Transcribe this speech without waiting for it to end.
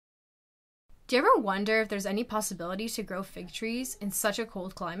Do you ever wonder if there's any possibility to grow fig trees in such a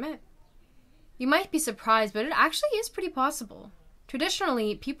cold climate? You might be surprised, but it actually is pretty possible.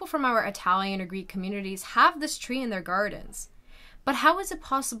 Traditionally, people from our Italian or Greek communities have this tree in their gardens. But how is it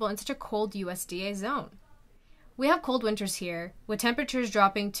possible in such a cold USDA zone? We have cold winters here, with temperatures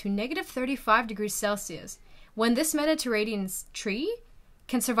dropping to -35°C, when this Mediterranean tree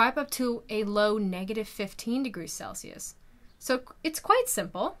can survive up to a low -15°C. So it's quite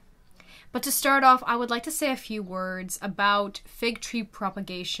simple. But to start off, I would like to say a few words about fig tree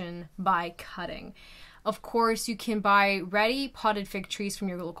propagation by cutting. Of course, you can buy ready potted fig trees from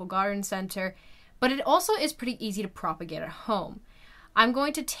your local garden center, but it also is pretty easy to propagate at home. I'm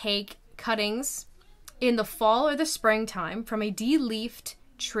going to take cuttings in the fall or the springtime from a de-leafed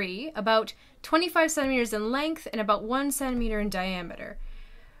tree, about 25 centimeters in length and about 1 centimeter in diameter,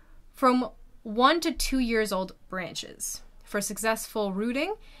 from 1 to 2 years old branches. For successful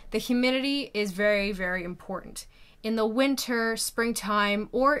rooting, the humidity is very, very important. In the winter, springtime,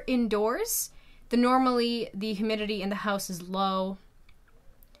 or indoors, normally the humidity in the house is low,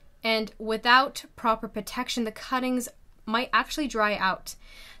 and without proper protection, the cuttings might actually dry out.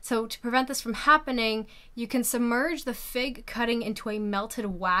 So to prevent this from happening, you can submerge the fig cutting into a melted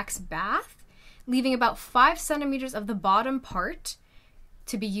wax bath, leaving about 5 centimeters of the bottom part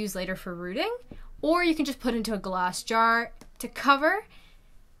to be used later for rooting, or you can just put into a glass jar to cover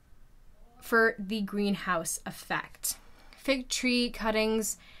for the greenhouse effect. Fig tree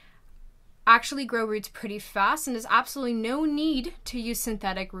cuttings actually grow roots pretty fast, and there's absolutely no need to use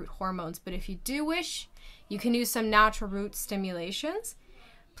synthetic root hormones. But if you do wish, you can use some natural root stimulations.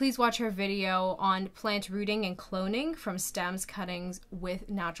 Please watch our video on plant rooting and cloning from stems cuttings with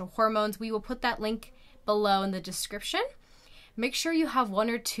natural hormones. We will put that link below in the description. Make sure you have 1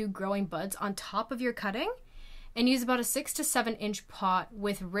 or 2 growing buds on top of your cutting, and use about a 6 to 7 inch pot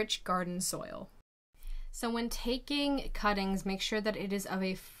with rich garden soil. So when taking cuttings, make sure that it is of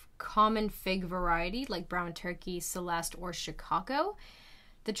a common fig variety like brown turkey, Celeste, or Chicago.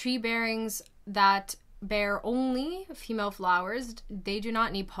 The tree bearings that bear only female flowers, they do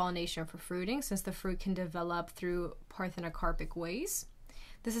not need pollination for fruiting, since the fruit can develop through parthenocarpic ways.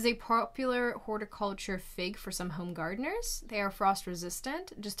 This is a popular horticulture fig for some home gardeners. They are frost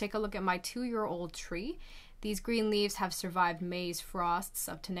resistant. Just take a look at my 2-year-old tree. These green leaves have survived May's frosts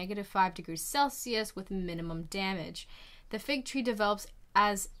up to -5°C with minimum damage. The fig tree develops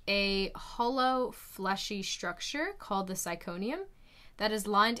as a hollow, fleshy structure called the syconium that is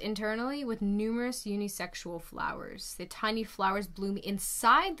lined internally with numerous unisexual flowers. The tiny flowers bloom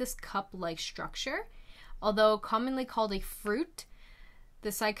inside this cup-like structure. Although commonly called a fruit, the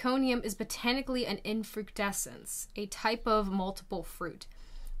syconium is botanically an infructescence, a type of multiple fruit.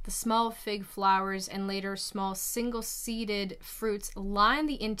 The small fig flowers and later small single-seeded fruits line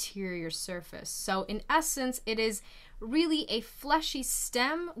the interior surface. So in essence, it is really a fleshy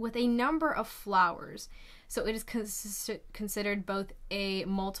stem with a number of flowers. So it is considered both a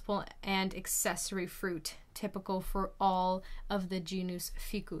multiple and accessory fruit, typical for all of the genus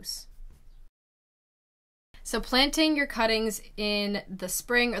Ficus. So planting your cuttings in the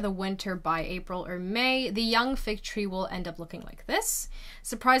spring or the winter by April or May, the young fig tree will end up looking like this.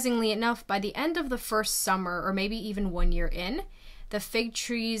 Surprisingly enough, by the end of the first summer, or maybe even 1 year in, the fig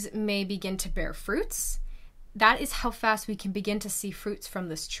trees may begin to bear fruits. That is how fast we can begin to see fruits from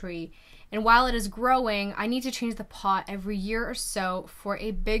this tree. And while it is growing, I need to change the pot every year or so for a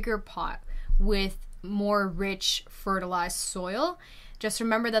bigger pot with more rich fertilized soil. Just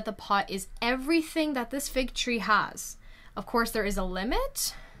remember that the pot is everything that this fig tree has. Of course, there is a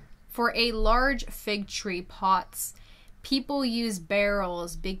limit. For a large fig tree pots, people use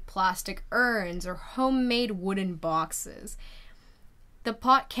barrels, big plastic urns, or homemade wooden boxes. The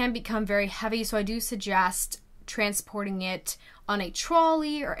pot can become very heavy, so I do suggest transporting it on a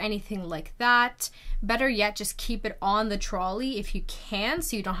trolley or anything like that. Better yet, just keep it on the trolley if you can,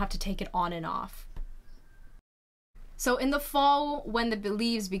 so you don't have to take it on and off. So in the fall, when the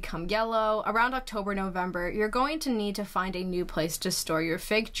leaves become yellow, around October, November, you're going to need to find a new place to store your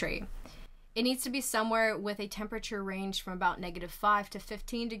fig tree. It needs to be somewhere with a temperature range from about -5 to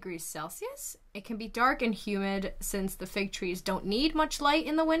 15°C. It can be dark and humid, since the fig trees don't need much light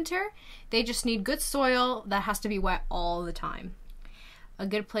in the winter. They just need good soil that has to be wet all the time. A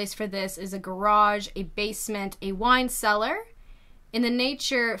good place for this is a garage, a basement, a wine cellar. In the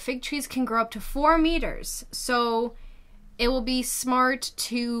nature, fig trees can grow up to 4 meters, so it will be smart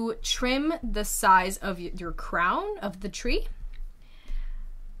to trim the size of your crown of the tree.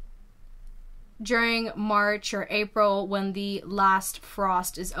 During March or April, when the last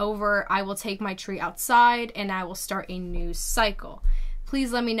frost is over, I will take my tree outside and I will start a new cycle.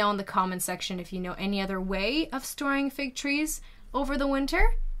 Please let me know in the comment section if you know any other way of storing fig trees over the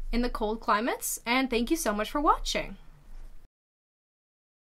winter in the cold climates, and thank you so much for watching.